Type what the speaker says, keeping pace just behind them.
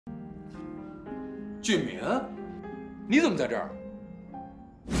俊明，你怎么在这儿？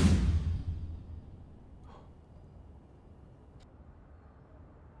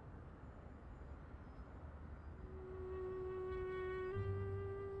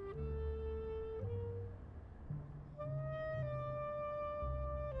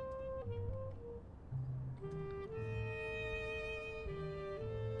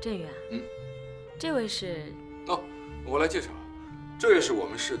振宇啊，这位是……哦，我来介绍，这也是我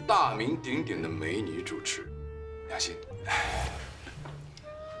们市大名鼎鼎的美女主持，杨欣。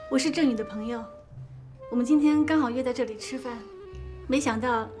我是振宇的朋友，我们今天刚好约在这里吃饭，没想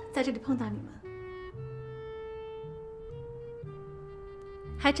到在这里碰到你们，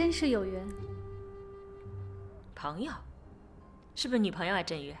还真是有缘。朋友，是不是女朋友啊？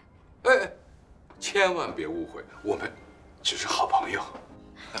振宇，哎，千万别误会，我们只是好朋友。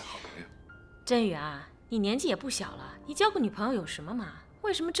好朋友，振宇啊，你年纪也不小了，你交个女朋友有什么嘛？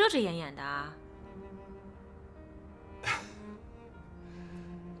为什么遮遮掩掩的啊？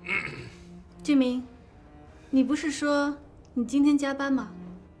俊明，你不是说你今天加班吗？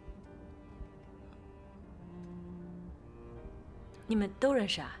你们都认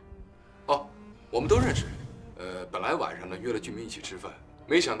识啊？哦，我们都认识。本来晚上呢约了俊明一起吃饭，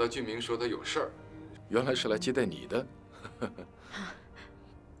没想到俊明说他有事儿，原来是来接待你的。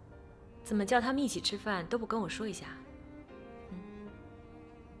怎么叫他们一起吃饭都不跟我说一下？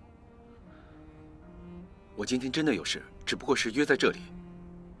我今天真的有事，只不过是约在这里。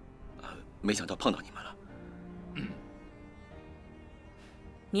没想到碰到你们了。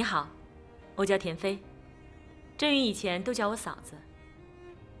你好，我叫田飞，振宇以前都叫我嫂子，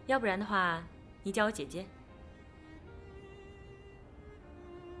要不然的话，你叫我姐姐。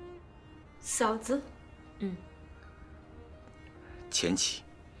嫂子，前妻。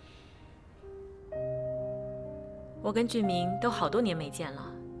我跟俊明都好多年没见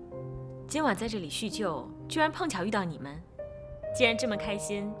了，今晚在这里叙旧，居然碰巧遇到你们。既然这么开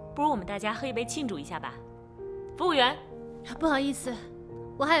心，不如我们大家喝一杯庆祝一下吧。服务员，不好意思，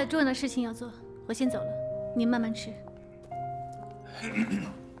我还有重要的事情要做，我先走了，您慢慢吃。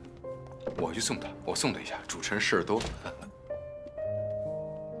我去送他，我送他一下，主持人事儿多。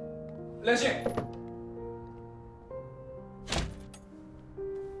梁信，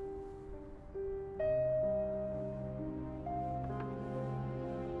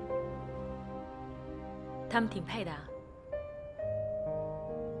他们挺配的啊。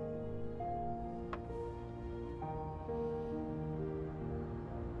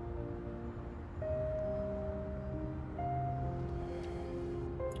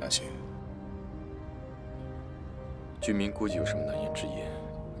杨欣，俊明估计有什么难言之隐，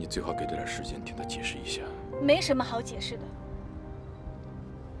你最好给他点时间听他解释一下。没什么好解释的。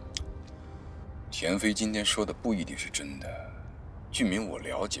田飞今天说的不一定是真的。俊明我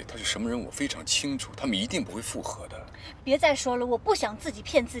了解他是什么人，我非常清楚，他们一定不会复合的。别再说了，我不想自己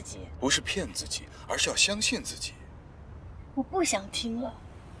骗自己。不是骗自己，而是要相信自己。我不想听了，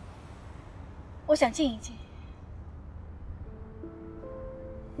我想静一静。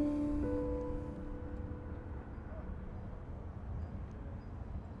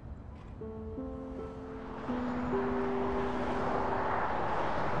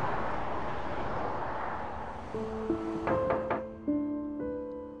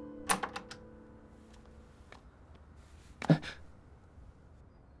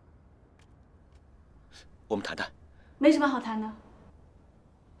我们谈谈。没什么好谈的，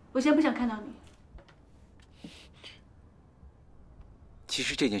我先不想看到你。其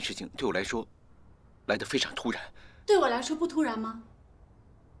实这件事情对我来说，来得非常突然。对我来说不突然吗？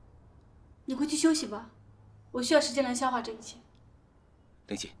你回去休息吧，我需要时间来消化这一切。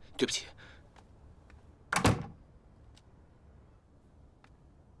林姐，对不起。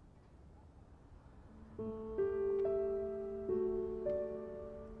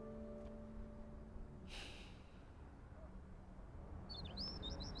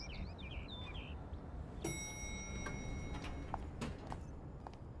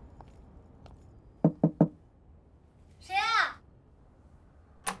谁啊？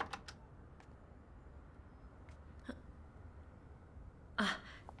啊，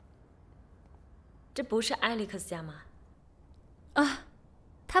这不是艾利克斯家吗？啊，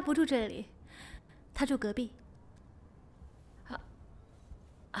他不住这里，他住隔壁。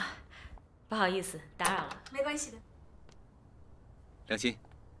不好意思，打扰了。没关系的。梁心，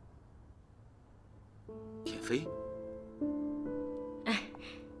田飞，哎，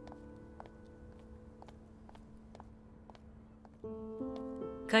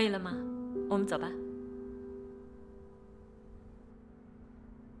可以了吗？我们走吧。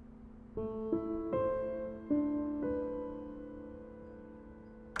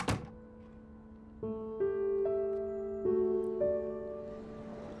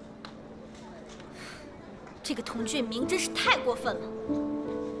这个童俊明真是太过分了。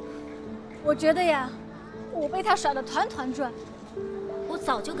我觉得呀，我被他耍得团团转。我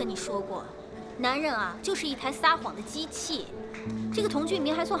早就跟你说过，男人啊就是一台撒谎的机器。这个童俊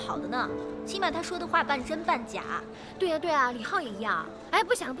明还算好的呢，起码他说的话半真半假。对呀对呀，李浩也一样。哎，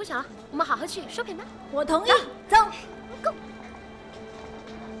不想了不想了，我们好好去 shopping 吧。我同意，走。Go。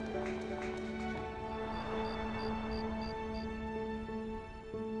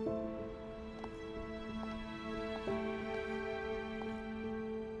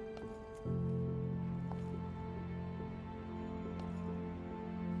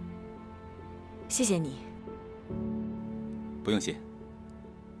谢谢你。不用谢，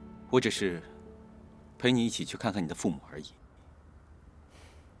我只是陪你一起去看看你的父母而已。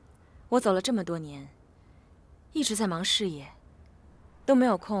我走了这么多年，一直在忙事业，都没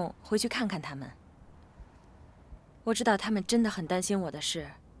有空回去看看他们。我知道他们真的很担心我的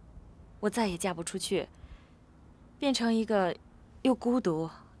事，我再也嫁不出去，变成一个又孤独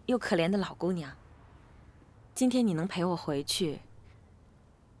又可怜的老姑娘。今天你能陪我回去，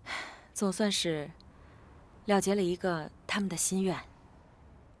总算是了结了一个他们的心愿。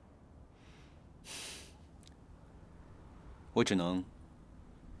我只能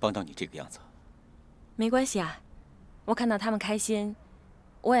帮到你这个样子。没关系啊，我看到他们开心，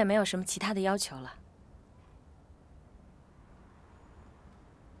我也没有什么其他的要求了。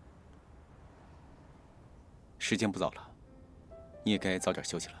时间不早了，你也该早点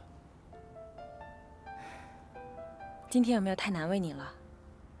休息了。今天有没有太难为你了？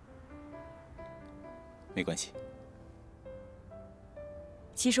没关系。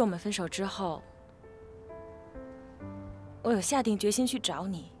其实我们分手之后，我有下定决心去找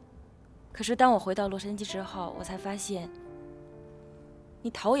你，可是当我回到洛杉矶之后，我才发现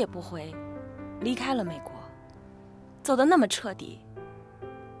你头也不回，离开了美国，走得那么彻底。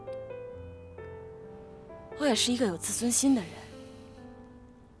我也是一个有自尊心的人。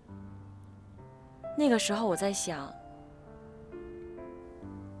那个时候我在想，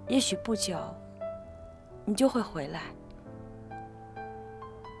也许不久你就会回来，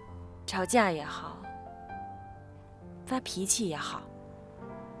吵架也好，发脾气也好，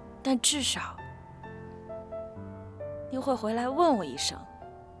但至少你会回来问我一声，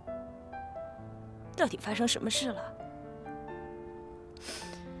到底发生什么事了。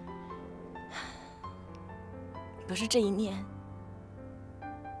可是这一念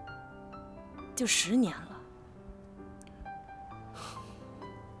就10年了。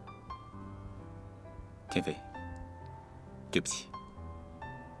天飞，对不起。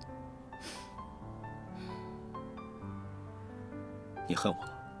你恨我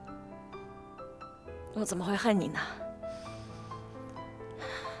吗？我怎么会恨你呢？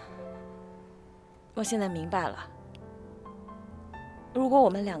我现在明白了，如果我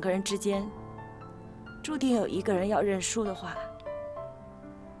们2个人之间注定有一个人要认输的话，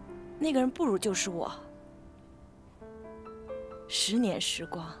那个人不如就是我。10年时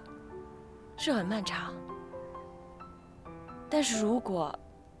光是很漫长，但是如果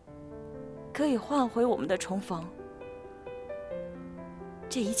可以换回我们的重逢，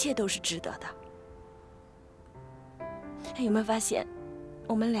这一切都是值得的。有没有发现，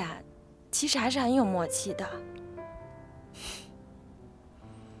我们俩其实还是很有默契的？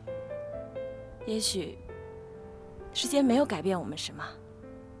也许时间没有改变我们什么，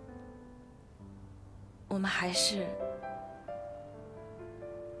我们还是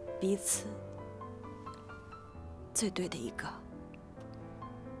彼此最对的一个。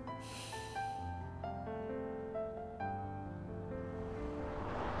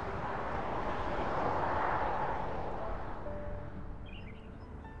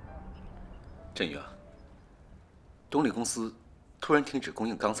振宇啊，东丽公司突然停止供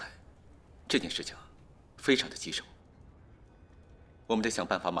应钢材，这件事情非常的棘手，我们得想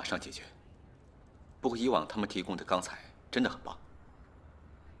办法马上解决。不过以往他们提供的钢材真的很棒，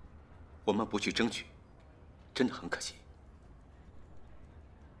我们不去争取，真的很可惜。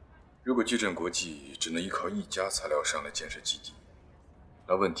如果矩阵国际只能依靠一家材料商来建设基地，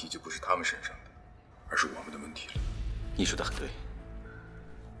那问题就不是他们身上的，而是我们的问题了。你说的很对。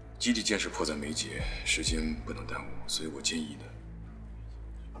基地建设迫在眉睫，时间不能耽误，所以我建议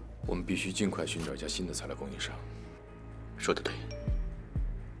呢，我们必须尽快寻找一家新的材料供应商。说得对。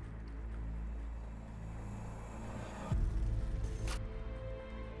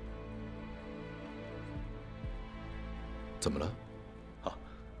怎么了？好，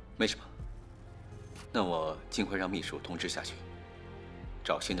没什么。那我尽快让秘书通知下去，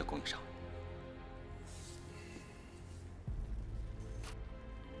找新的供应商。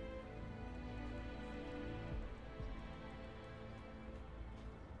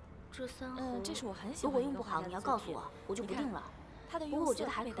这3盒，这是我很喜如欢。果用不好，你要告诉我，我就不定了。它的不过我觉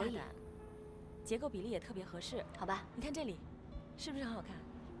得还可以，结构比例也特别合适。好吧？你看这里，是不是很好看？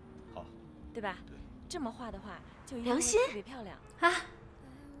好，对吧？对。这么画的话，就一定良心特别漂亮啊！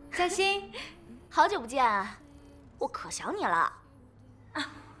嘉欣，好久不见啊，我可想你了。啊，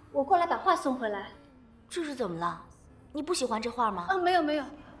我过来把画送回来。这是怎么了？你不喜欢这画吗？哦，没有没有，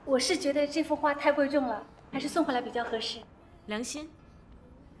我是觉得这幅画太贵重了，还是送回来比较合适。良心，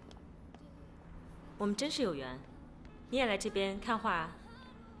我们真是有缘。你也来这边看画啊？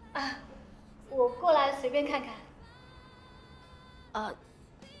啊，我过来随便看看。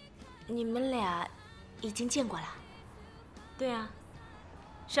你们俩已经见过了？对啊，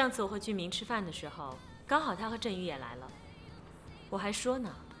上次我和俊明吃饭的时候，刚好他和振宇也来了。我还说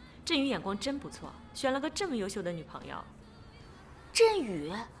呢，振宇眼光真不错，选了个这么优秀的女朋友。振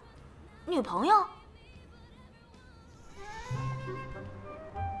宇，女朋友？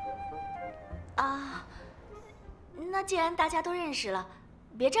啊，那既然大家都认识了，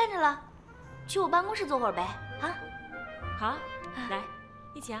别站着了，去我办公室坐会儿呗，啊？好，来，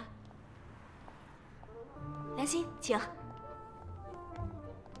一起啊。良心，请。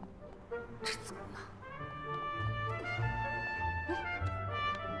这怎么了？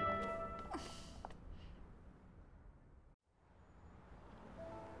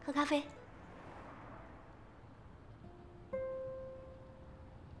喝咖啡。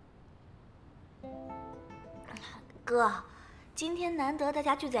哥，今天难得大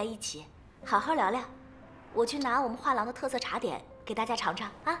家聚在一起，好好聊聊。我去拿我们画廊的特色茶点给大家尝尝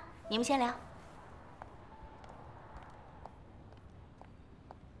啊，你们先聊。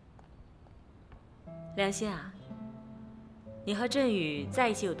良心啊，你和振宇在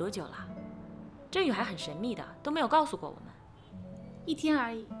一起有多久了？振宇还很神秘的，都没有告诉过我们。1天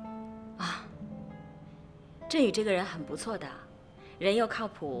而已。啊，振宇这个人很不错的，人又靠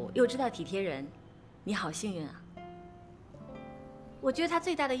谱，又知道体贴人，你好幸运啊。我觉得他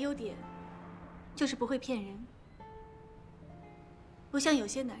最大的优点就是不会骗人，不像有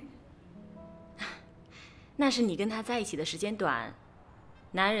些男人。那是你跟他在一起的时间短，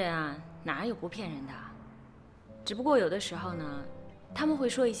男人啊哪有不骗人的？只不过有的时候呢，他们会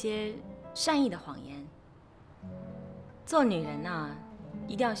说一些善意的谎言。做女人呢，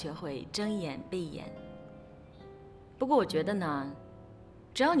一定要学会睁一眼闭一眼。不过我觉得呢，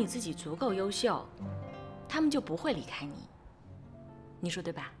只要你自己足够优秀，他们就不会离开你。你说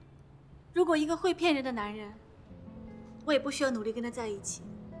对吧？如果一个会骗人的男人，我也不需要努力跟他在一起。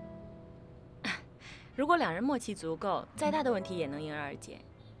如果两人默契足够，再大的问题也能迎刃而解。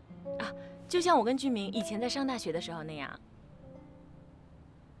啊，就像我跟俊明以前在上大学的时候那样。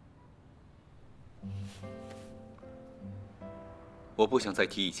我不想再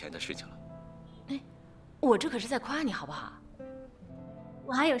提以前的事情了。哎，我这可是在夸你，好不好？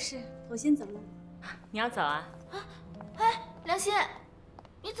我还有事，我先走了。你要走啊？哎，良心，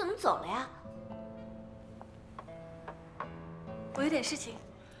你怎么走了呀？我有点事情，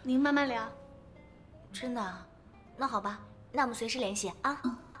您慢慢聊。真的？那好吧，那我们随时联系啊。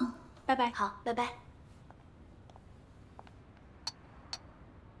拜拜。好，拜拜。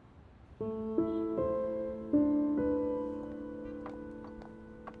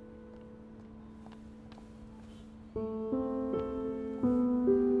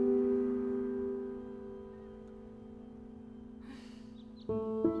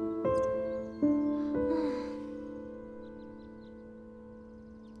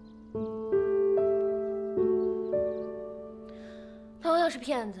同样是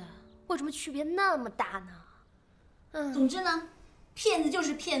骗子，为什么区别那么大呢？总之呢，骗子就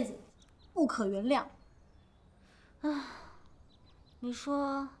是骗子，不可原谅。你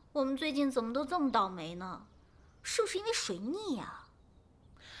说我们最近怎么都这么倒霉呢？是不是因为水逆呀？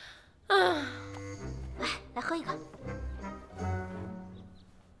来喝一个。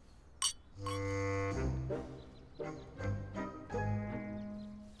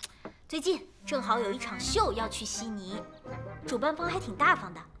最近正好有一场秀要去悉尼，主办方还挺大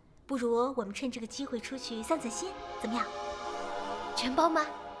方的，不如我们趁这个机会出去散散心，怎么样？全包吗？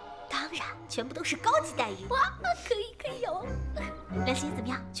当然，全部都是高级待遇。哇，可以可以有。良心怎么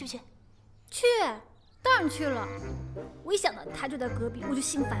样？去不去？去，当然去了。我一想到他就在隔壁，我就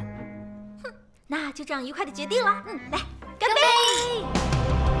心烦。哼，那就这样愉快的决定了。来，干杯！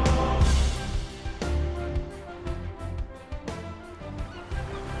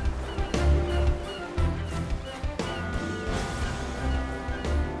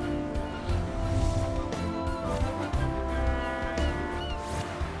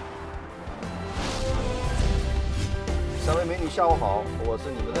三位美女，下午好，我是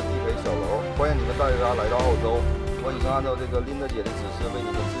你们的地陪小楼，欢迎你们大家来到澳洲。我已经按照这个琳达姐的指示，为你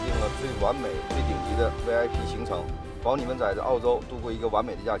们制定了最完美、最顶级的 VIP 行程，保你们在这澳洲度过一个完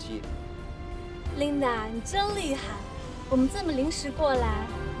美的假期。琳达，你真厉害！我们这么临时过来，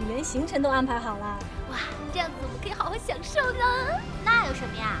你连行程都安排好了。哇，这样子我们可以好好享受呢。那有什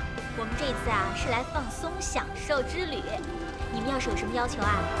么呀？我们这次啊是来放松享受之旅。你们要是有什么要求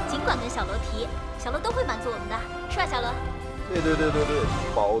啊，尽管跟小罗提，小罗都会满足我们的，是吧，小罗？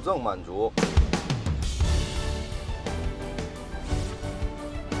对，保证满足。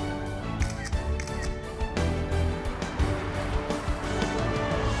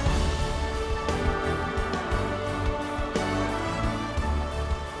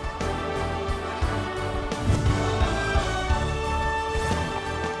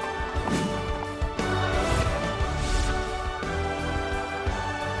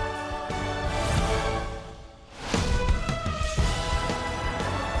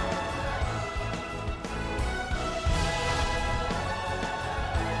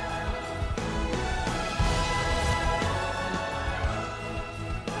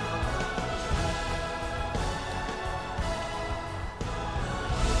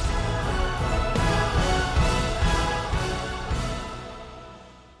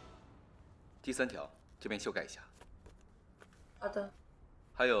第3条，这边修改一下。好的。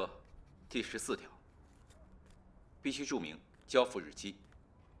还有第14条，必须注明交付日期。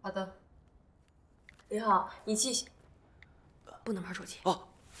好的。李好，你记下。不能玩手机。哦，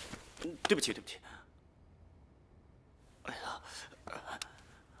对不起。哎呀，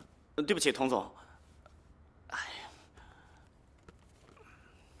对不起，童总。哎呀，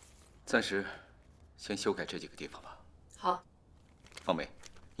暂时先修改这几个地方吧。好。方梅，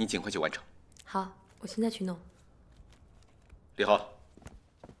你尽快去完成。好，我现在去弄。李浩，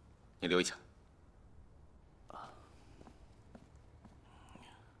你留一下。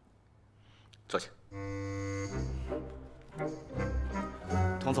坐下。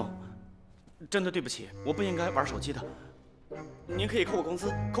童总，真的对不起，我不应该玩手机的。您可以扣我工资，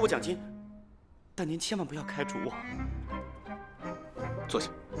扣我奖金，但您千万不要开除我。坐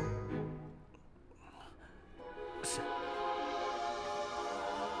下。是。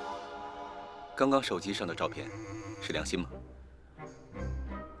刚刚手机上的照片是梁心吗？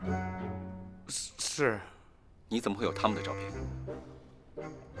是。你怎么会有他们的照片？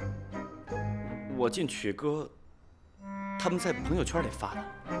我进曲哥，他们在朋友圈里发的。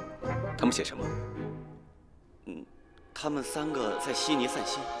他们写什么？他们3个在悉尼散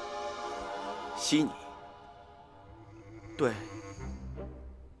心。悉尼？对。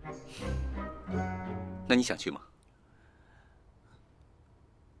那你想去吗？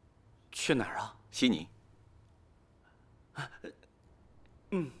去哪儿啊？悉尼。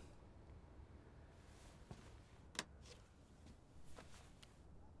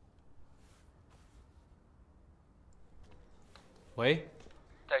喂，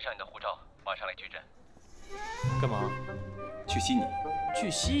带上你的护照，马上来矩阵。干嘛？去悉尼。去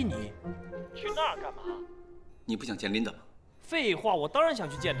悉尼？去那儿干嘛？你不想见琳达吗？废话，我当然想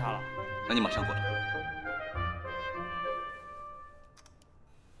去见她了。那你马上过来。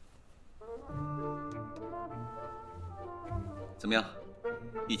怎么样？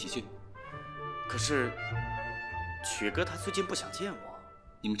一起去？可是，曲哥他最近不想见我。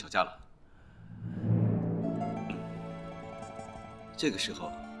你们吵架了？这个时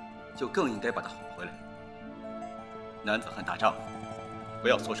候，就更应该把他哄回来。男子汉大丈夫，不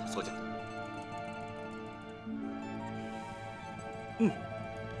要缩手缩脚的。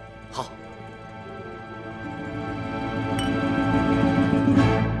好。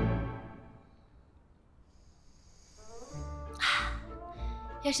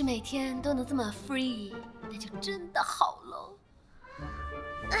要是每天都能这么 free， 那就真的好喽。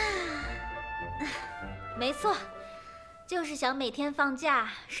没错，就是想每天放假，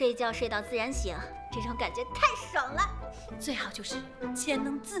睡觉睡到自然醒，这种感觉太爽了。最好就是钱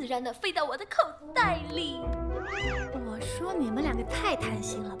能自然的飞到我的口袋里。我说你们2个太贪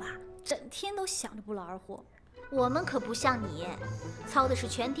心了吧，整天都想着不劳而获。我们可不像你，操的是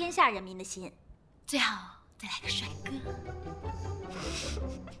全天下人民的心。最好再来个帅哥。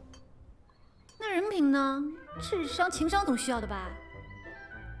那人品呢？智商、情商总需要的吧？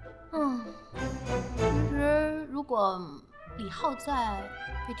其实如果李浩在，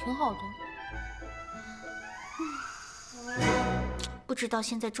也挺好的。不知道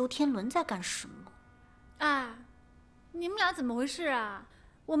现在周天伦在干什么？啊，你们俩怎么回事啊？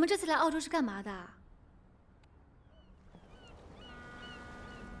我们这次来澳洲是干嘛的？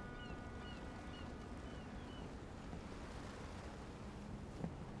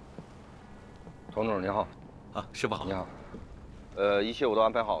童总你好。啊，师傅好。你好。一切我都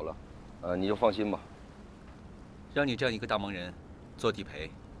安排好了，你就放心吧。让你这样一个大忙人做地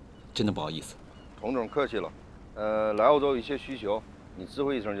陪，真的不好意思。童总客气了。来澳洲有一些需求，你知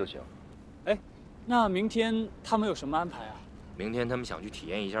会一声就行。哎，那明天他们有什么安排啊？明天他们想去体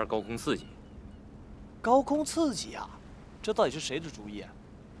验一下高空刺激。高空刺激啊，这到底是谁的主意啊？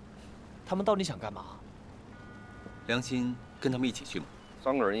他们到底想干嘛？良心跟他们一起去吗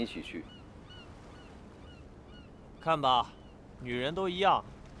？3个人一起去。看吧，女人都一样，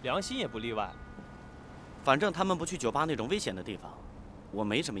良心也不例外。反正他们不去酒吧那种危险的地方，我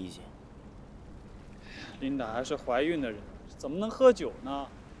没什么意见。琳达还是怀孕的人，怎么能喝酒呢？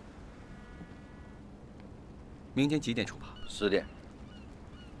明天几点出发？10点。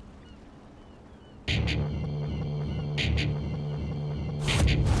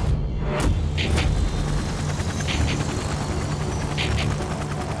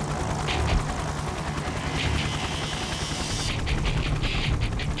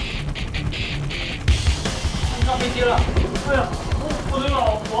上飞机了！哎呀，我的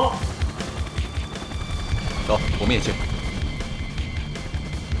老婆！走，我们也去。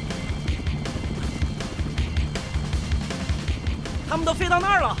他们都飞到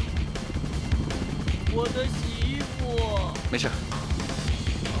那儿了。我的媳妇。没事，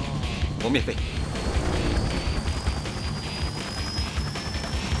我们也飞。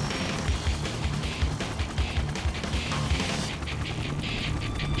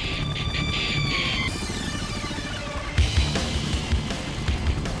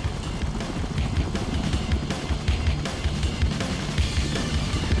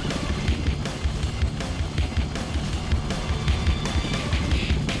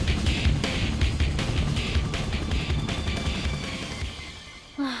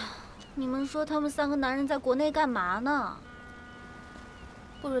说他们3个男人在国内干嘛呢？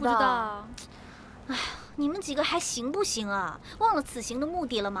不知道。哎呀，你们几个还行不行啊？忘了此行的目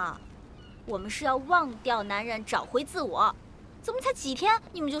的了吗？我们是要忘掉男人，找回自我。怎么才几天，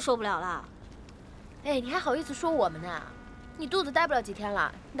你们就受不了了？哎，你还好意思说我们呢？你肚子待不了几天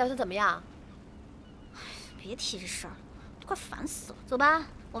了，你打算怎么样？哎，别提这事儿，快烦死了。走吧，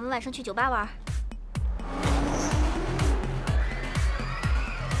我们晚上去酒吧玩。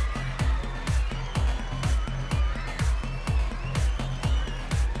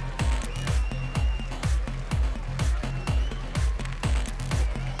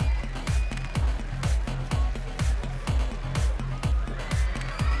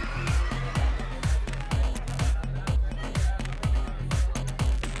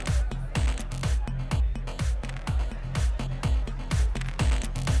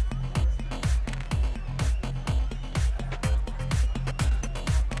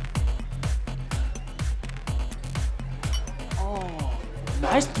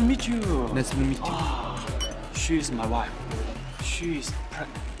Nice to meet you. Nice to meet you. She is my wife. She is pregnant.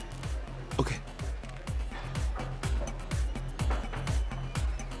 OK.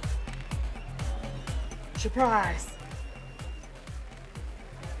 Surprise.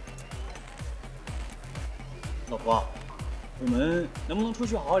 老婆，我们能不能出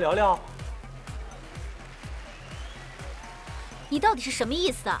去好好聊聊？你到底是什么意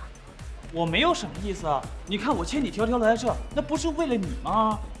思啊？我没有什么意思啊！你看我千里迢迢来这，那不是为了你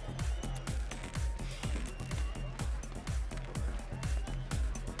吗？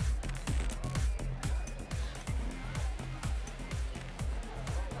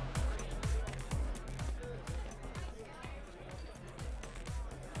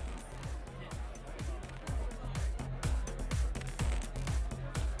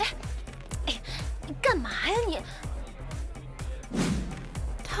哎，你干嘛呀你？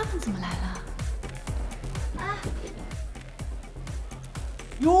他们怎么来了？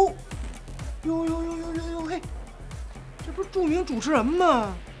哟嘿，这不是著名主持人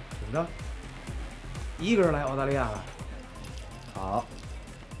吗？怎么着？一个人来澳大利亚了？好。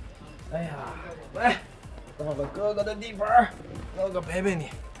哎呀，来，到了哥哥的地盘，哥哥陪陪你。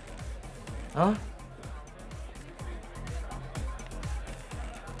啊？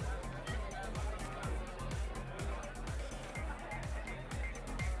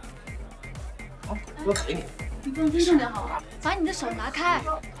好，哥陪你。你放心就好，把你的手拿开。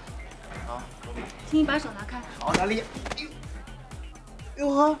啊，请你把手拿开。澳大利亚。哟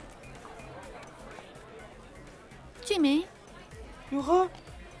呵，俊明。哟呵，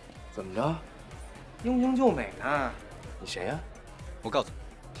怎么着？英雄救美呢？你谁呀？我告诉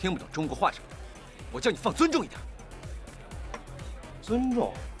你，听不懂中国话什么的，我叫你放尊重一点。尊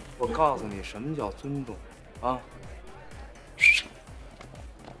重？我告诉你什么叫尊重啊！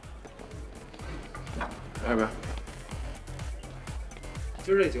来边。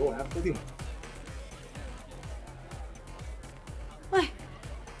今儿这酒我还喝定了。喂，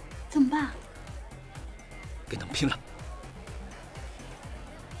怎么办？跟他们拼了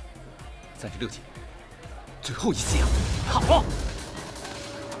！36级，最后一击啊！好！Go！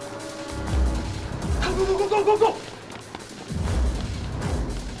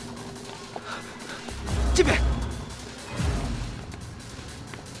 这边。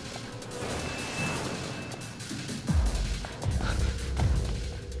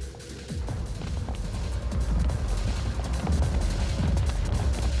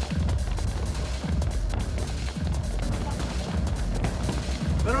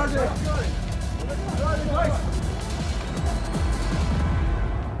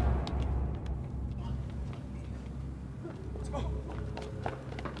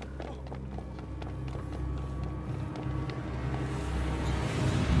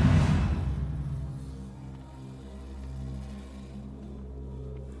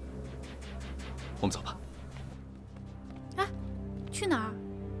 我们走吧。哎，去哪儿？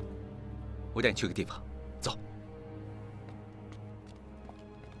我带你去个地方，走。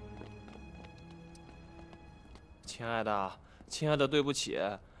亲爱的，亲爱的，对不起，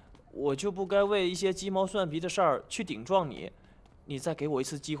我就不该为一些鸡毛蒜皮的事儿去顶撞你。你再给我一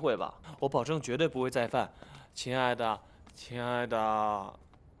次机会吧，我保证绝对不会再犯。亲爱的，亲爱的，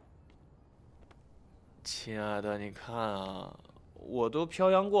亲爱的，你看啊。 我都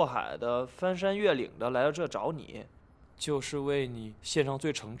漂洋过海的、翻山越岭的来到这找你，就是为你献上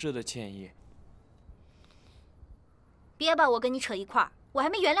最诚挚的歉意。别把我跟你扯一块儿，我还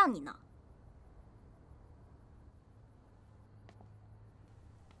没原谅你呢。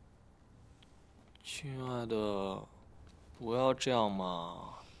亲爱的，不要这样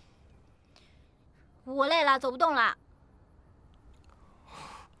嘛。我累了，走不动了。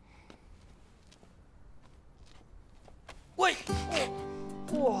 喂，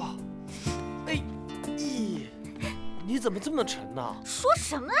哇，哎，咦，你怎么这么沉呢？说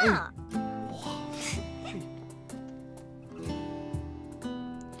什么啊？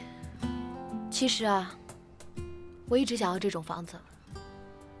其实啊，我一直想要这种房子，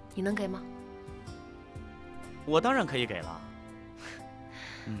你能给吗？我当然可以给了。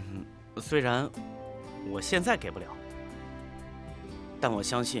虽然我现在给不了，但我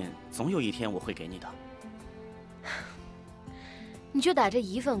相信总有一天我会给你的。 你就打这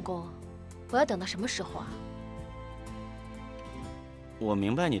一份工，我要等到什么时候啊？我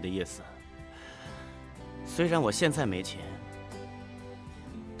明白你的意思。虽然我现在没钱，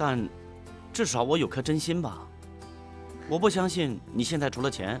但至少我有颗真心吧。我不相信你现在除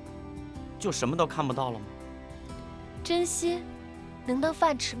了钱，就什么都看不到了吗？真心能当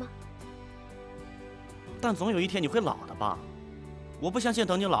饭吃吗？但总有一天你会老的吧？我不相信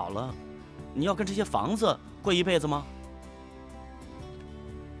等你老了，你要跟这些房子过一辈子吗？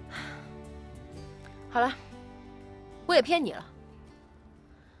 好了，我也骗你了。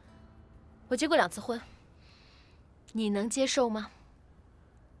我结过2次婚，你能接受吗？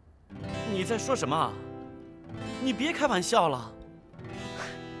你在说什么？你别开玩笑了。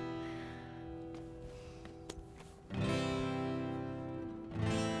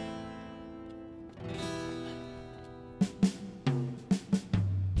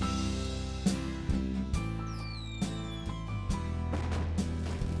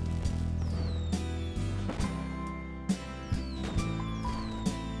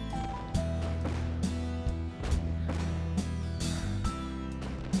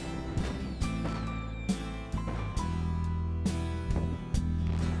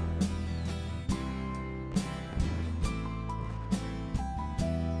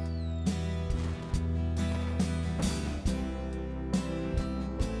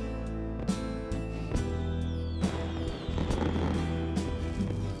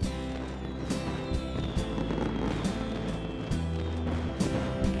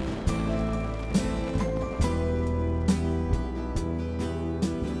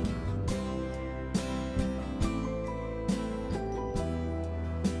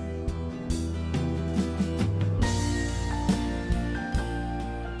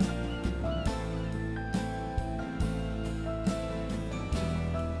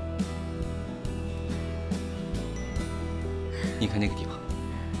你看那个地方，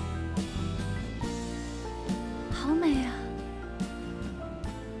好美啊！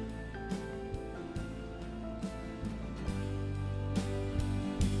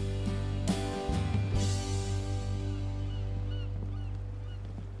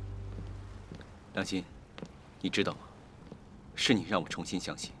良心，你知道吗？是你让我重新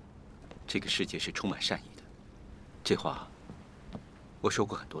相信，这个世界是充满善意的。这话我说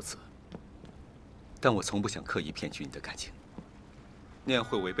过很多次，但我从不想刻意骗取你的感情。 那样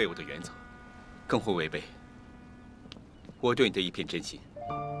会违背我的原则，更会违背我对你的一片真心。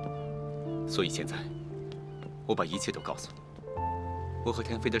所以现在，我把一切都告诉你。我和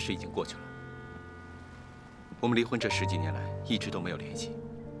天飞的事已经过去了。我们离婚这10几年来一直都没有联系，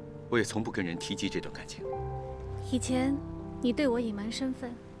我也从不跟人提及这段感情。以前你对我隐瞒身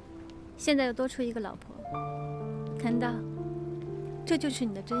份，现在又多出一个老婆，难道这就是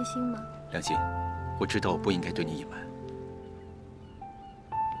你的真心吗？梁心，我知道我不应该对你隐瞒，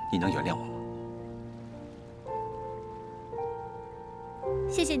你能原谅我吗？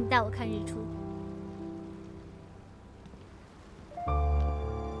谢谢你带我看日出。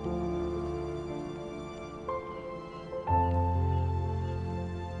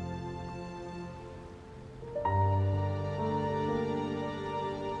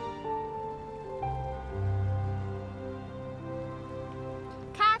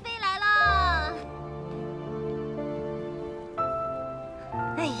咖啡来了！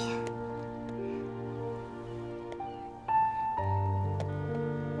哎呀，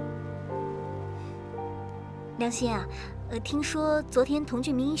梁心啊，听说昨天童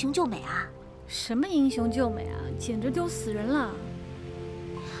俊明英雄救美啊？什么英雄救美啊，简直丢死人了！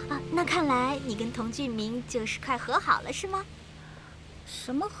啊，那看来你跟童俊明就是快和好了，是吗？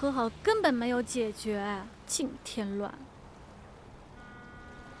什么和好，根本没有解决，净添乱。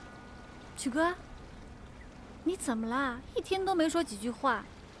曲哥，你怎么啦？一天都没说几句话。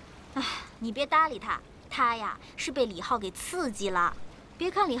哎，你别搭理他，他呀是被李浩给刺激了。别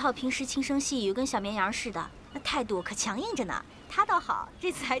看李浩平时轻声细语，跟小绵羊似的，那态度可强硬着呢。他倒好，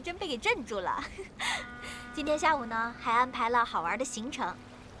这次还真被给镇住了。今天下午呢，还安排了好玩的行程，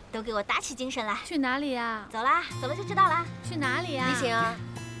都给我打起精神来。去哪里呀？走啦，走了就知道了。去哪里呀？李醒啊，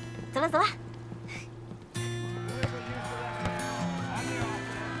走了走了。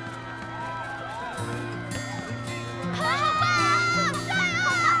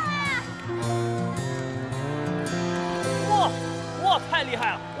哇，太厉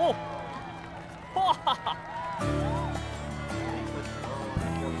害了！哦，哇哈哈！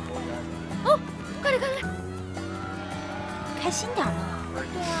哦，快点快点！开心点嘛。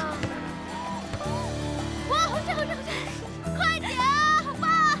对啊。哇，好帅好帅好帅！快点，好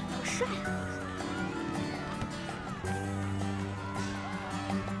棒，好帅！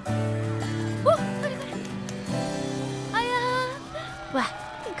哦，快点快点！哎呀，喂，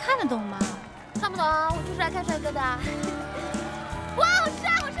你看得懂吗？看不懂，我就是来看帅哥的。哇，好帅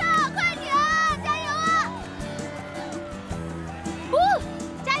好帅！快点，加油啊！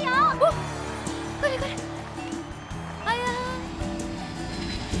加油！快点快点！哎呀！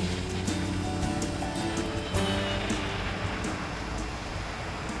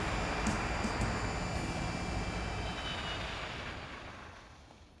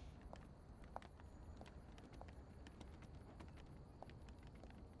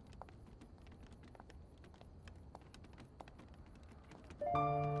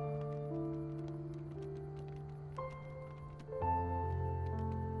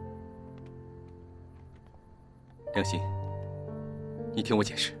梁心，你听我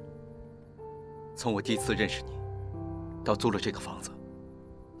解释。从我第一次认识你，到租了这个房子，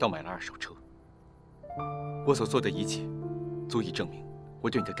到买了2手车，我所做的一切，足以证明我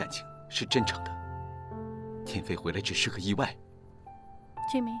对你的感情是真诚的。天飞回来只是个意外。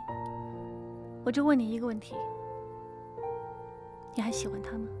俊明，我就问你一个问题，你还喜欢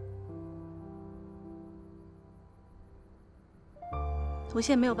他吗？我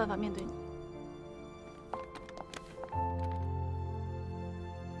现在没有办法面对你。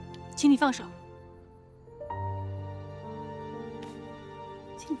请你放手，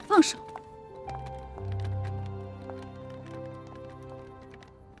请你放手。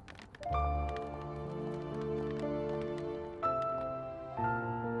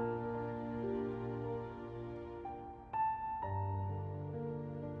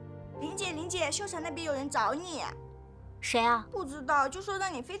林姐，秀场那边有人找你。谁啊？不知道，就说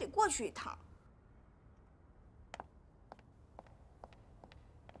让你非得过去一趟。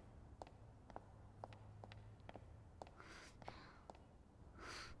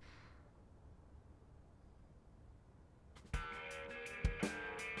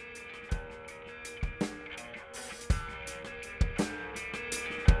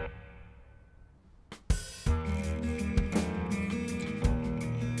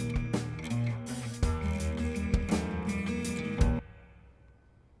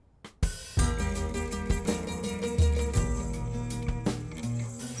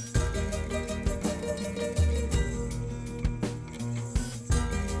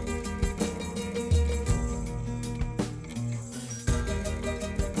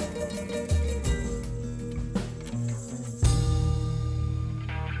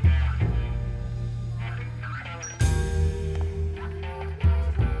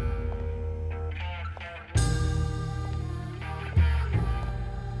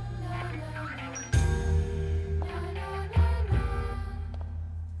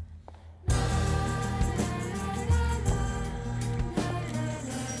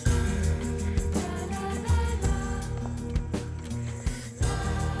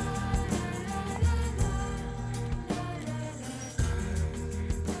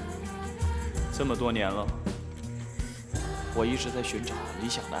这么多年了，我一直在寻找理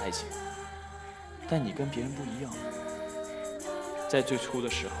想的爱情，但你跟别人不一样，在最初的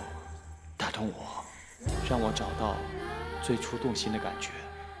时候打动我，让我找到最初动心的感觉。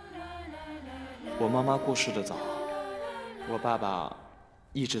我妈妈过世的早，我爸爸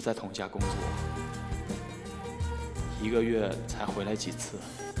一直在同家工作，1个月才回来几次。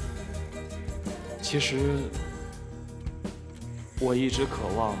其实我一直渴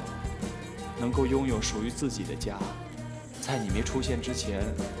望能够拥有属于自己的家，在你没出现之前，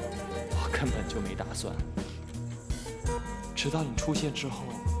我根本就没打算。直到你出现之后，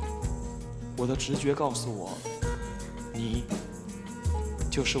我的直觉告诉我，你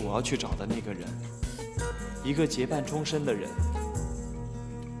就是我要去找的那个人，一个结伴终身的人。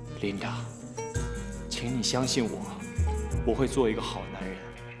琳达，请你相信我，我会做一个好男人，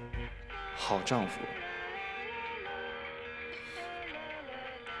好丈夫。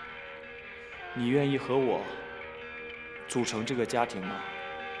你愿意和我组成这个家庭吗？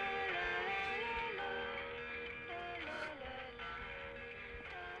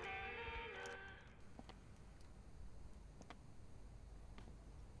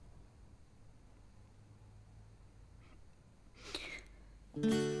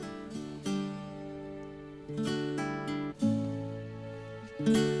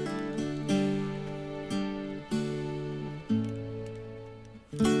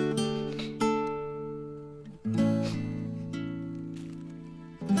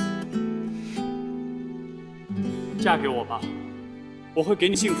嫁给我吧，我会给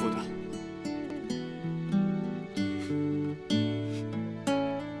你幸福的。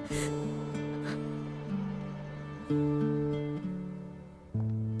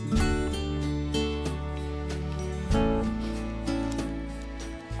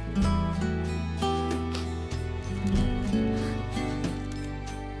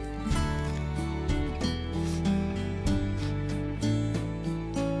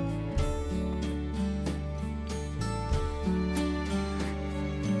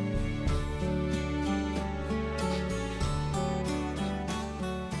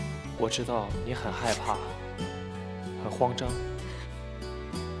我知道你很害怕，很慌张，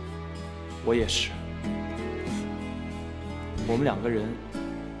我也是。我们2个人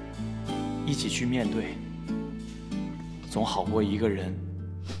一起去面对，总好过一个人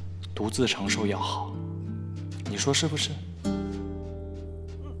独自承受要好。你说是不是？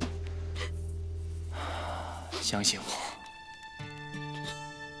相信我，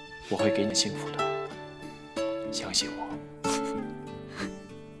我会给你幸福的，相信我。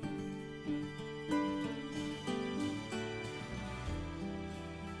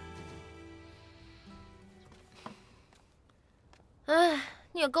哎，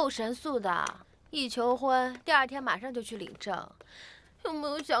你也够神速的，一求婚，第2天马上就去领证，有没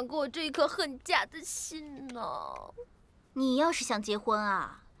有想过我这一颗恨嫁的心呢？你要是想结婚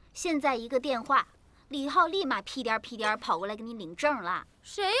啊，现在一个电话，李浩立马屁颠屁颠跑过来给你领证了。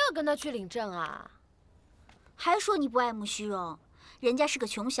谁要跟他去领证啊？还说你不爱慕虚荣，人家是个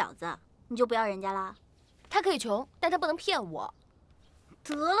穷小子，你就不要人家啦？他可以穷，但他不能骗我。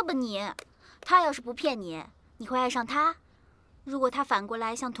得了吧你，他要是不骗你，你会爱上他？如果他反过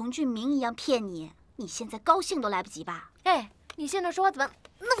来像童俊明一样骗你，你现在高兴都来不及吧？哎，你现在说话怎么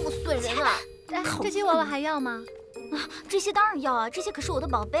那么损人啊？哎，这些娃娃还要吗？这些当然要啊，这些可是我的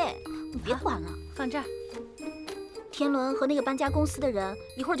宝贝，你别管了，放这儿。天伦和那个搬家公司的人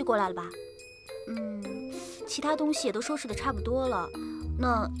一会儿就过来了吧？其他东西也都收拾的差不多了，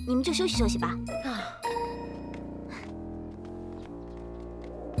那你们就休息休息吧。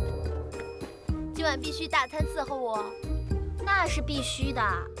今晚必须大餐伺候我。那是必须的，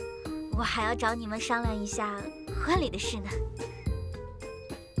我还要找你们商量一下婚礼的事呢。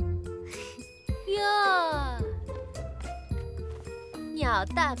哟，鸟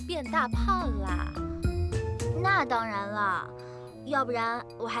蛋变大胖啦！那当然了，要不然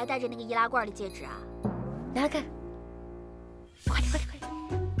我还戴着那个易拉罐的戒指啊。拿来看，快点快点快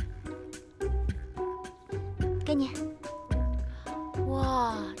点！给你。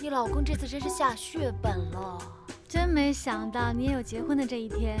哇，你老公这次真是下血本了。真没想到你也有结婚的这一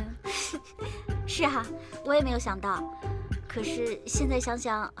天。是啊，我也没有想到。可是现在想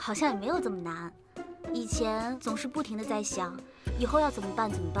想，好像也没有这么难。以前总是不停地在想，以后要怎么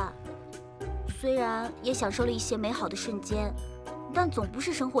办怎么办。虽然也享受了一些美好的瞬间，但总不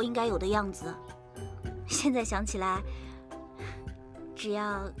是生活应该有的样子。现在想起来，只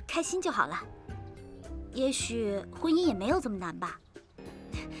要开心就好了。也许婚姻也没有这么难吧。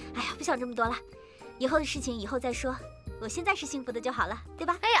哎呀，不想这么多了。以后的事情以后再说，我现在是幸福的就好了，对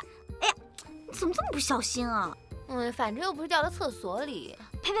吧？哎呀，你怎么这么不小心啊？反正又不是掉到厕所里。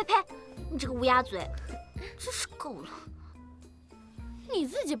呸呸呸！你这个乌鸦嘴，真是够了。你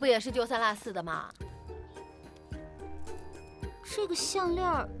自己不也是丢三落四的吗？这个项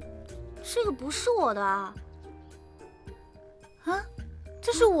链，这个不是我的啊！啊，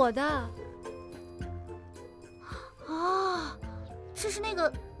这是我的。啊，这是那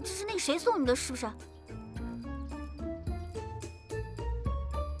个谁送你的，是不是？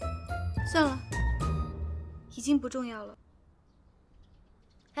算了，已经不重要了。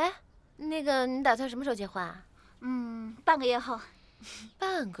哎，那个，你打算什么时候结婚啊？半个月后。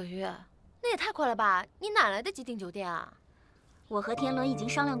半个月？那也太快了吧！你哪来得及订酒店啊？我和天伦已经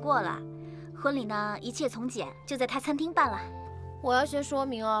商量过了，婚礼呢一切从简，就在他餐厅办了。我要先说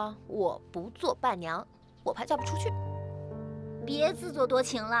明哦，我不做伴娘，我怕嫁不出去。别自作多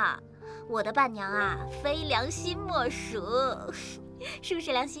情了，我的伴娘啊，非良心莫属，是不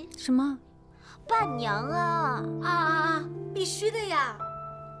是良心？什么？伴娘啊！必须的呀！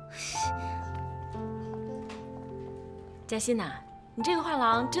嘉欣呐，你这个画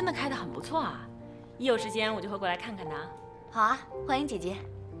廊真的开得很不错啊！一有时间我就会过来看看的。好啊，欢迎姐姐。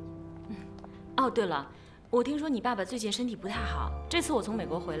哦，对了，我听说你爸爸最近身体不太好，这次我从美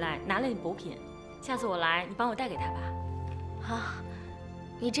国回来拿了你补品，下次我来你帮我带给他吧。啊，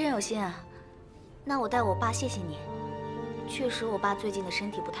你真有心啊！那我代我爸谢谢你。确实，我爸最近的身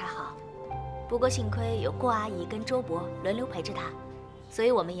体不太好，不过幸亏有郭阿姨跟周伯轮流陪着他，所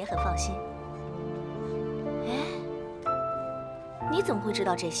以我们也很放心。哎，你怎么会知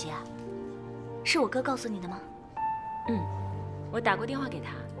道这些啊？是我哥告诉你的吗？我打过电话给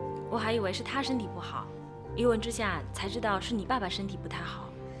他，我还以为是他身体不好，一问之下才知道是你爸爸身体不太好。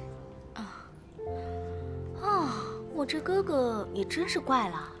我这哥哥也真是怪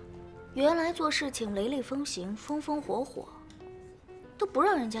了，原来做事情雷厉风行、风风火火，都不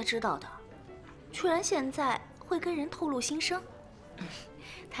让人家知道的，居然现在会跟人透露心声。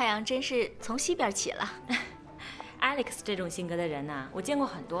太阳真是从西边起了。Alex 这种性格的人呐，我见过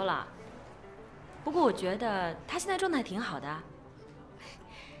很多了。不过我觉得他现在状态挺好的。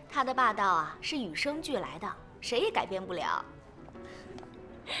他的霸道啊，是与生俱来的，谁也改变不了。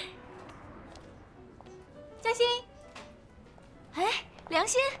嘉欣，哎，良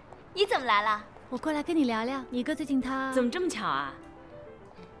心，你怎么来了？我过来跟你聊聊，你哥最近他……怎么这么巧啊？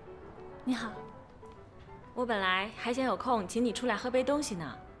你好，我本来还想有空请你出来喝杯东西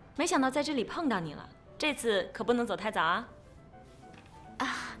呢，没想到在这里碰到你了。这次可不能走太早啊！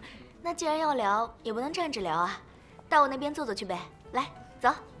那既然要聊，也不能站着聊啊，到我那边坐坐去呗。来，走，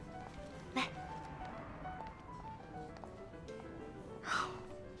来。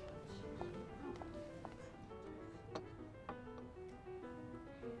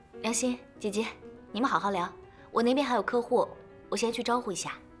良心，姐姐，你们好好聊，我那边还有客户，我先去招呼一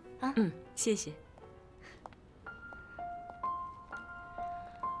下。啊，谢谢。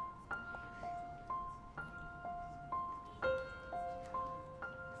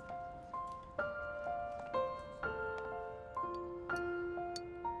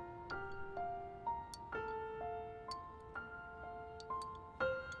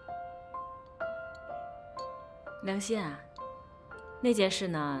良心啊，那件事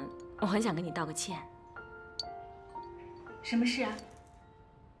呢，我很想跟你道个歉。什么事啊？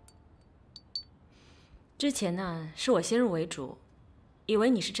之前呢，是我先入为主，以为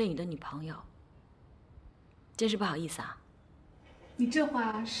你是振宇的女朋友，真是不好意思啊。你这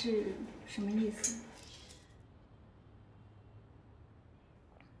话是什么意思？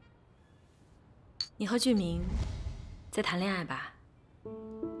你和俊明在谈恋爱吧？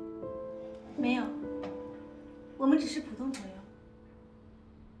没有，我们只是普通朋友。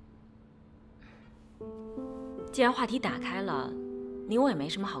既然话题打开了，你我也没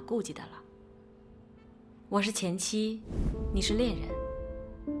什么好顾忌的了。我是前妻，你是恋人，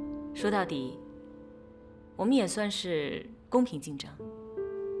说到底，我们也算是公平竞争。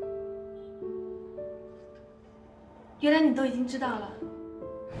原来你都已经知道了。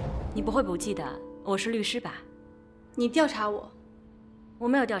你不会不记得我是律师吧？你调查我？我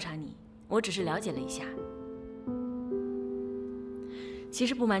没有调查你，我只是了解了一下。其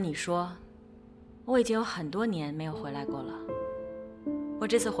实不瞒你说，我已经有很多年没有回来过了。我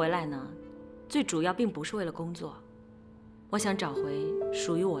这次回来呢，最主要并不是为了工作，我想找回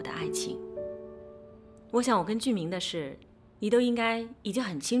属于我的爱情。我想我跟俊明的事，你都应该已经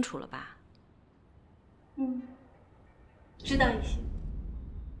很清楚了吧？知道一些。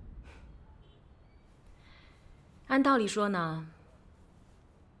按道理说呢，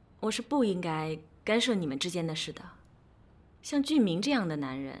我是不应该干涉你们之间的事的。像俊明这样的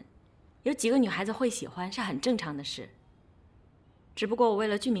男人，有几个女孩子会喜欢是很正常的事。只不过我为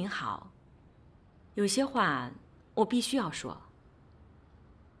了俊明好，有些话我必须要说，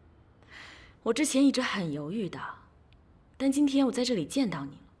我之前一直很犹豫的，但今天我在这里见到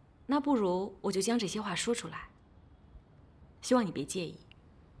你了，那不如我就将这些话说出来，希望你别介意。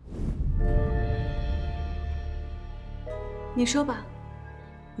你说吧。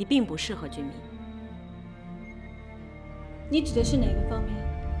你并不适合俊明。你指的是哪个方面？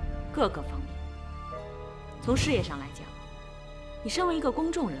各个方面。从事业上来讲，你身为一个公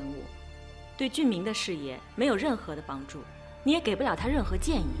众人物，对俊明的事业没有任何的帮助，你也给不了他任何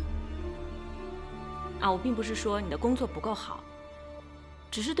建议。我并不是说你的工作不够好，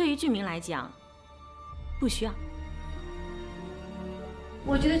只是对于俊明来讲，不需要。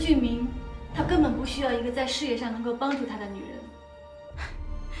我觉得俊明，他根本不需要一个在事业上能够帮助他的女人。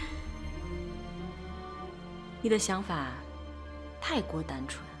你的想法太过单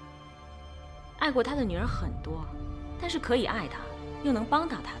纯。爱过他的女人很多，但是可以爱他又能帮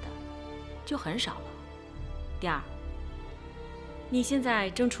到他的就很少了。第二，你现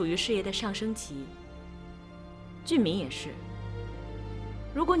在正处于事业的上升期，俊明也是。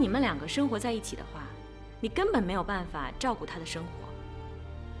如果你们两个生活在一起的话，你根本没有办法照顾他的生活。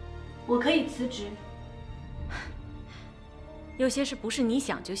我可以辞职。有些事不是你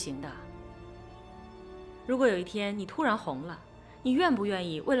想就行的。如果有一天你突然红了，你愿不愿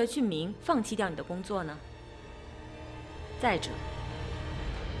意为了俊明放弃掉你的工作呢？再者，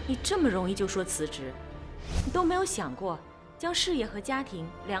你这么容易就说辞职，你都没有想过将事业和家庭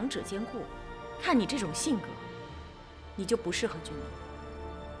两者兼顾。看你这种性格，你就不适合俊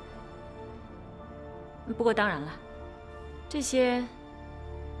明。不过当然了，这些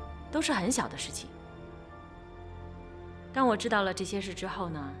都是很小的事情。当我知道了这些事之后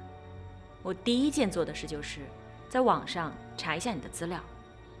呢，我第一件做的事就是在网上查一下你的资料。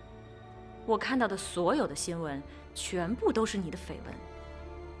我看到的所有的新闻，全部都是你的绯闻。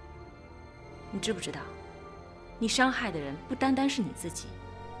你知不知道，你伤害的人不单单是你自己，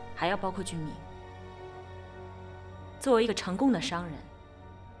还要包括俊明。作为一个成功的商人，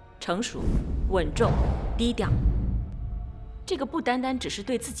成熟、稳重、低调，这个不单单只是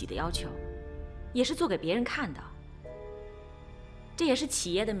对自己的要求，也是做给别人看的。这也是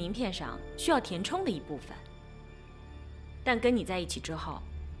企业的名片上需要填充的一部分。但跟你在一起之后，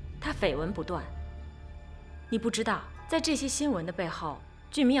他绯闻不断。你不知道，在这些新闻的背后，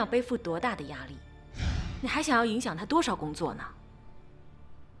俊明要背负多大的压力。你还想要影响他多少工作呢？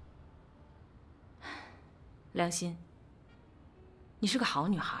良心，你是个好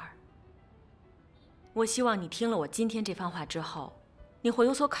女孩。我希望你听了我今天这番话之后，你会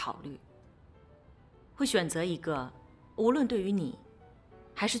有所考虑，会选择一个无论对于你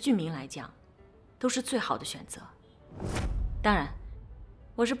还是俊明来讲都是最好的选择。当然，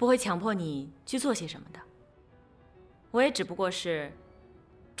我是不会强迫你去做些什么的，我也只不过是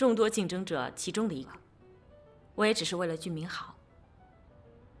众多竞争者其中的一个，我也只是为了俊明好。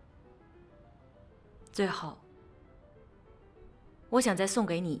最后，我想再送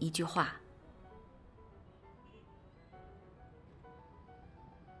给你一句话：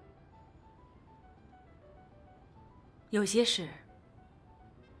有些事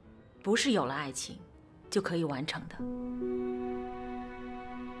不是有了爱情就可以完成的。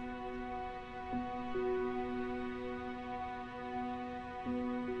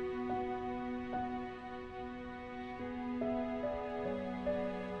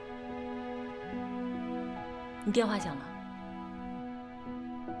你电话响了。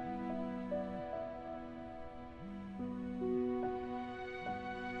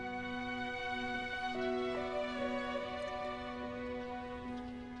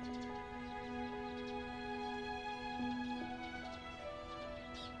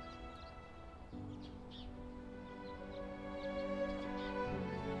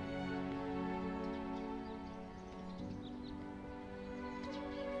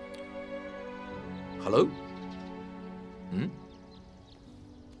Hello，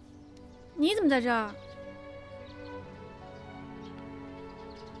 你怎么在这儿？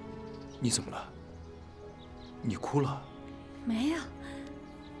你怎么了？你哭了？没有，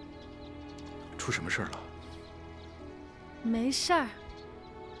出什么事儿了？没事儿。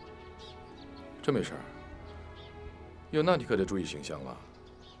真没事儿？哟，那你可得注意形象了，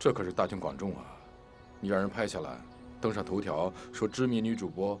这可是大庭广众啊！你让人拍下来，登上头条，说知名女主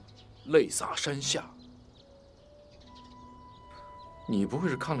播泪洒山下。你不会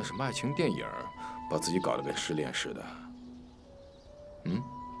是看了什么爱情电影，把自己搞得跟失恋似的？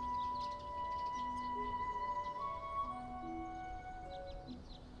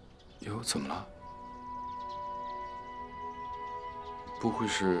哟，怎么了？不会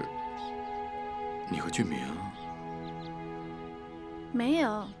是你和俊明？没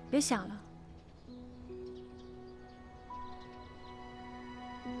有，别想了。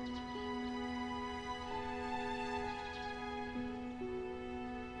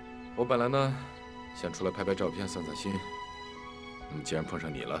我本来呢，想出来拍拍照片，散散心。既然碰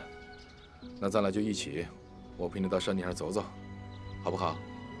上你了，那咱俩就一起，我陪你到山顶上走走，好不好？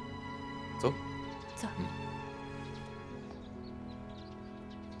走。走。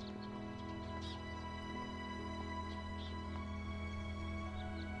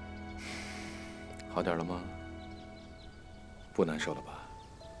好点了吗？不难受了吧？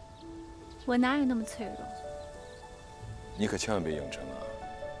我哪有那么脆弱？你可千万别硬撑啊！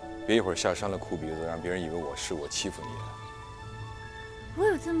别一会儿下山了哭鼻子，让别人以为我欺负你。我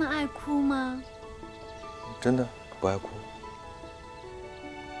有这么爱哭吗？真的不爱哭？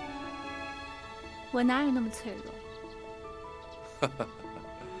我哪有那么脆弱？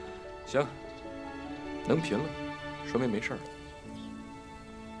行，能平了，说明没事了。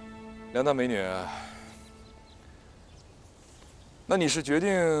梁大美女，那你是决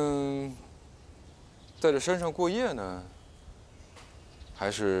定在这山上过夜呢，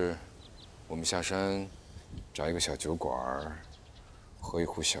还是我们下山找一个小酒馆，喝一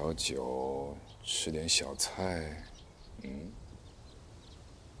壶小酒，吃点小菜？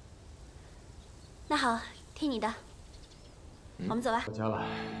那好，听你的，我们走吧。到家了，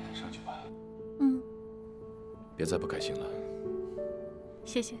上去吧。别再不开心了。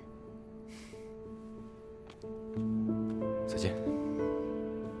谢谢。再见。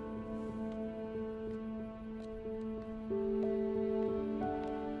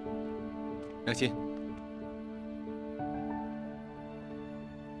梁心，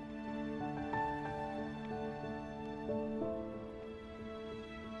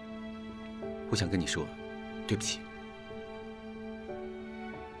我想跟你说，对不起。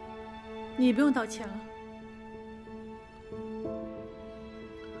你不用道歉了。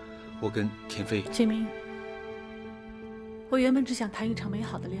我跟田飞，志明，我原本只想谈一场美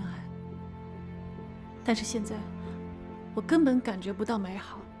好的恋爱，但是现在我根本感觉不到美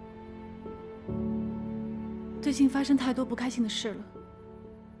好。最近发生太多不开心的事了，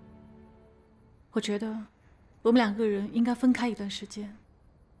我觉得我们两个人应该分开一段时间，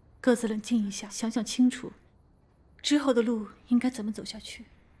各自冷静一下，想想清楚之后的路应该怎么走下去。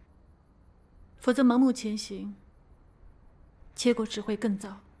否则盲目前行，结果只会更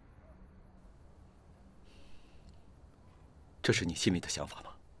糟。这是你心里的想法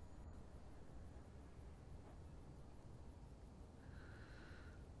吗？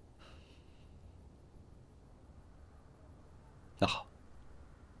那好，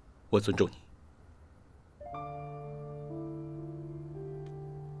我尊重你。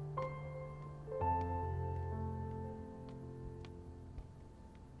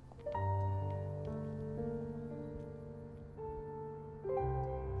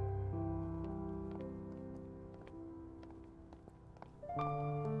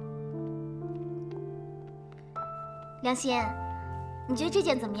梁心，你觉得这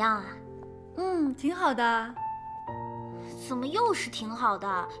件怎么样啊？挺好的。怎么又是挺好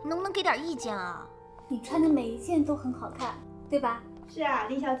的？你能不能给点意见啊？你穿的每一件都很好看，对吧？是啊，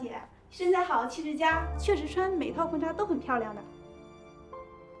林小姐，身材好，气质佳，确实穿每套婚纱都很漂亮的。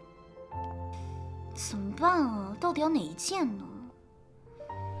怎么办啊？到底要哪一件呢？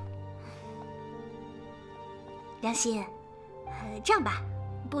梁心，这样吧，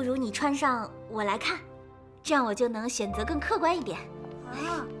不如你穿上我来看，这样我就能选择更客观一点。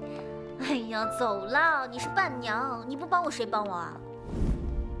啊！哎呀，走了，你是伴娘，你不帮我谁帮我啊？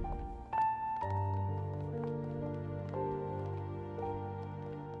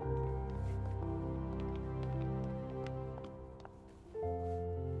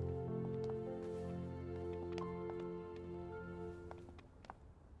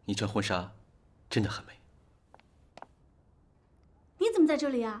你穿婚纱真的很美。你怎么在这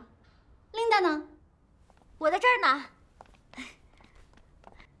里啊？琳达呢？我在这儿呢。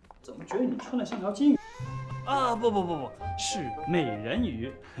怎么觉得你穿的像条金鱼？啊，不，是美人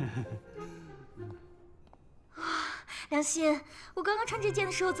鱼。梁心，我刚刚穿这件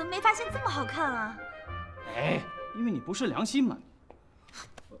的时候，怎么没发现这么好看啊？哎，因为你不是良心嘛。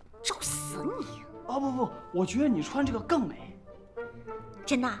找死你！哦不，我觉得你穿这个更美。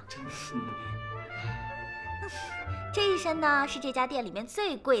真的？这一身呢是这家店里面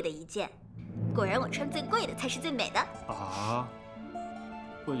最贵的一件，果然我穿最贵的才是最美的。啊？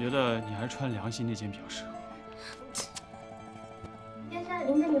我觉得你还是穿良心那件比较适合。先生，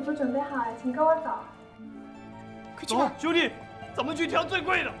您的礼服准备好了，请跟我走。快去吧，兄弟，咱们去挑最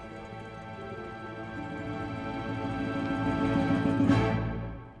贵的。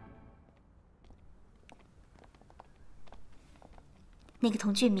那个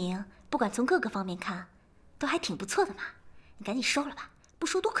童俊明，不管从各个方面看，都还挺不错的嘛。你赶紧收了吧，不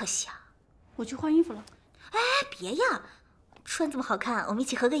收多可惜啊。我去换衣服了。哎，别呀，穿这么好看，我们一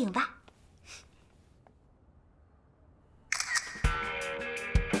起合个影吧。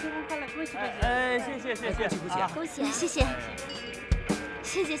新婚快乐，恭喜恭喜！哎，谢谢谢谢，恭喜，谢谢，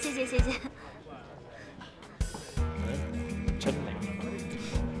谢谢谢谢谢谢。真美！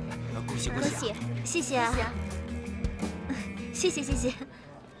恭喜恭喜，谢谢啊！谢谢谢谢，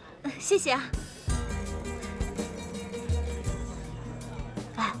谢谢啊！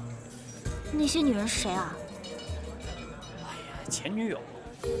哎，那些女人是谁啊？前女友。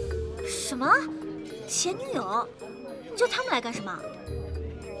什么？前女友？你叫他们来干什么？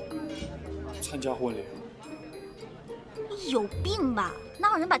参加婚礼。你有病吧？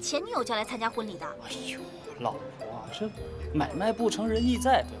哪有人把前女友叫来参加婚礼的？哎呦，老婆啊，这买卖不成仁义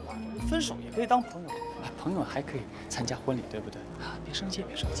在，对吧？分手也可以当朋友，朋友还可以参加婚礼，对不对？啊，别生气，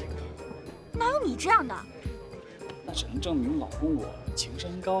别生气。哪有你这样的？那只能证明老公我情商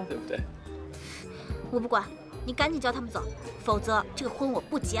高，对不对？我不管，你赶紧叫他们走，否则这个婚我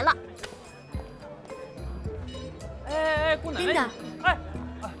不结了。哎，姑奶奶，哎，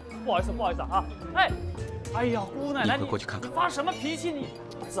不好意思啊，哎呀，姑奶奶，你快过去看看。你发什么脾气？你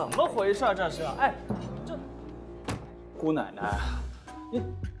怎么回事？这是？哎，这姑奶奶，你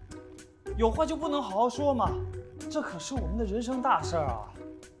有话就不能好好说吗？这可是我们的人生大事啊！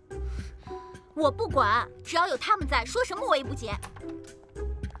我不管，只要有他们在，说什么我也不结。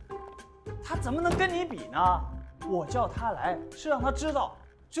他怎么能跟你比呢？我叫他来是让他知道，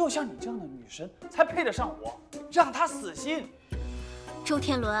只有像你这样的女神才配得上我，让他死心。周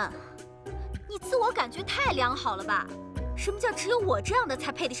天伦，你自我感觉太良好了吧？什么叫只有我这样的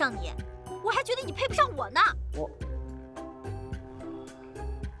才配得上你？我还觉得你配不上我呢。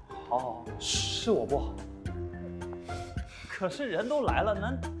好，是我不好。可是人都来了，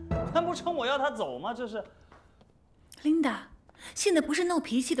难不成我要他走吗？这是。琳达，现在不是闹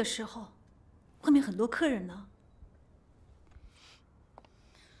脾气的时候，外面很多客人呢。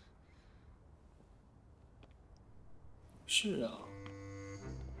是啊，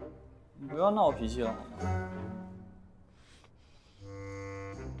你不要闹脾气了好吗？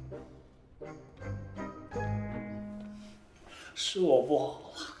是我不好了。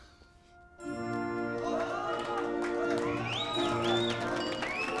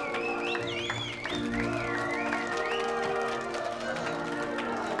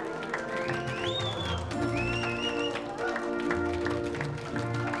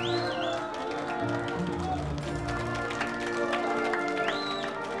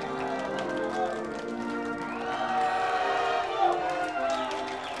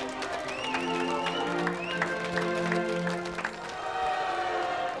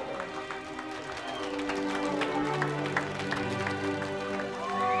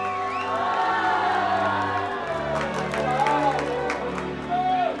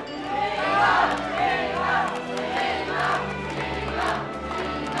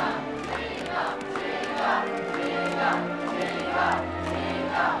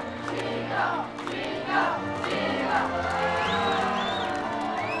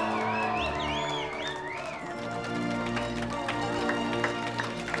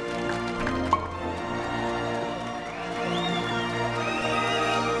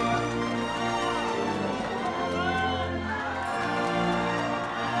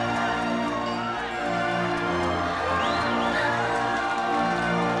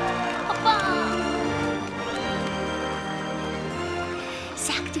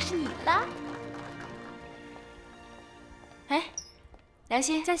梁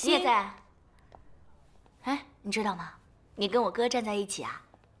心，你也在？哎，你知道吗？你跟我哥站在一起啊，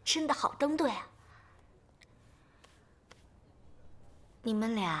真的好登对啊！你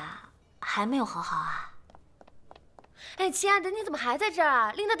们俩还没有和好啊？哎，亲爱的，你怎么还在这儿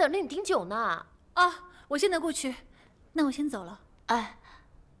啊？琳达等着你挺久呢。啊，我现在过去，那我先走了。哎，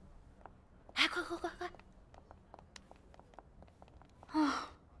快！啊，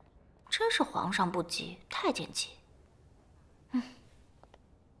真是皇上不急太监急。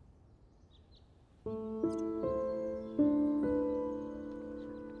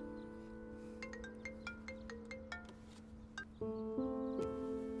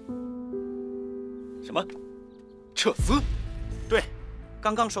什么？撤资？对，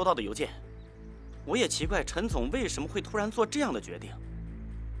刚刚收到的邮件。我也奇怪陈总为什么会突然做这样的决定。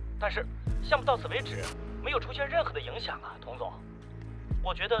但是项目到此为止，没有出现任何的影响啊，童总。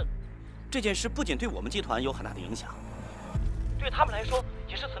我觉得这件事不仅对我们集团有很大的影响，对他们来说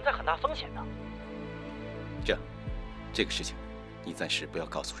也是存在很大风险的。这个事情，你暂时不要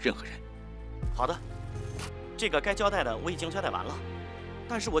告诉任何人。好的，这个该交代的我已经交代完了，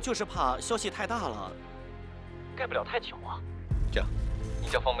但是我就是怕消息太大了，盖不了太久啊。这样，你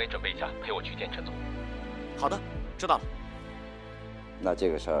叫方梅准备一下，陪我去见陈总。好的，知道了。那这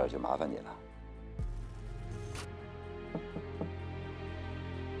个事儿就麻烦你了。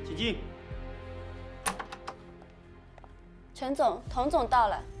请进。陈总、童总到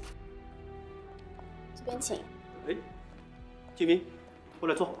了，这边请。哎，俊明，过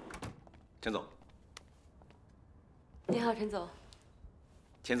来坐。陈总。你好，陈总。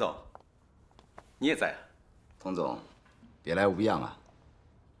钱总，你也在啊？童总，别来无恙啊。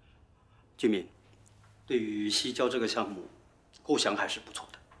俊明，对于西郊这个项目，构想还是不错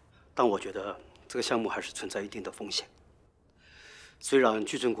的，但我觉得这个项目还是存在一定的风险。虽然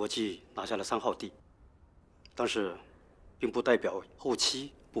矩阵国际拿下了3号地，但是并不代表后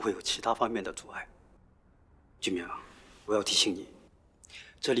期不会有其他方面的阻碍。俊明啊，我要提醒你，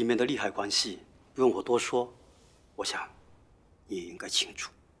这里面的利害关系不用我多说，我想你也应该清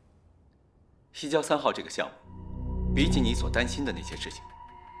楚。西郊3号这个项目，比起你所担心的那些事情，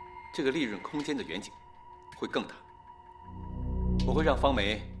这个利润空间的远景会更大。我会让方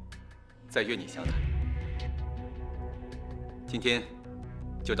梅再约你详谈。今天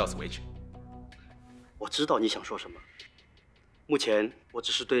就到此为止。我知道你想说什么。目前我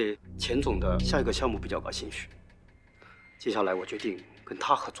只是对钱总的下一个项目比较感兴趣。接下来我决定跟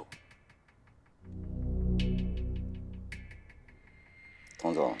他合作。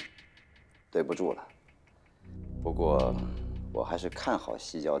童总，对不住了。不过我还是看好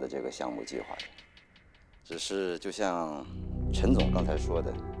西郊的这个项目计划的。只是就像陈总刚才说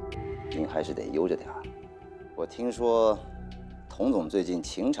的，您还是得悠着点儿。我听说童总最近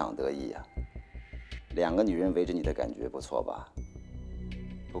情场得意呀，2个女人围着你的感觉不错吧？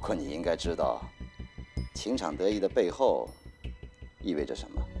不过你应该知道，情场得意的背后意味着什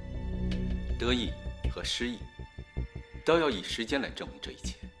么？得意和失意都要以时间来证明这一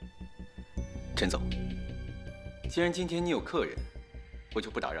切。陈总，既然今天你有客人，我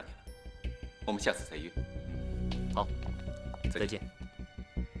就不打扰你了。我们下次再约。好，再见。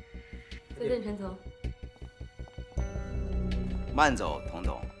再见，陈总。慢走，童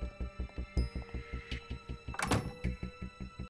总。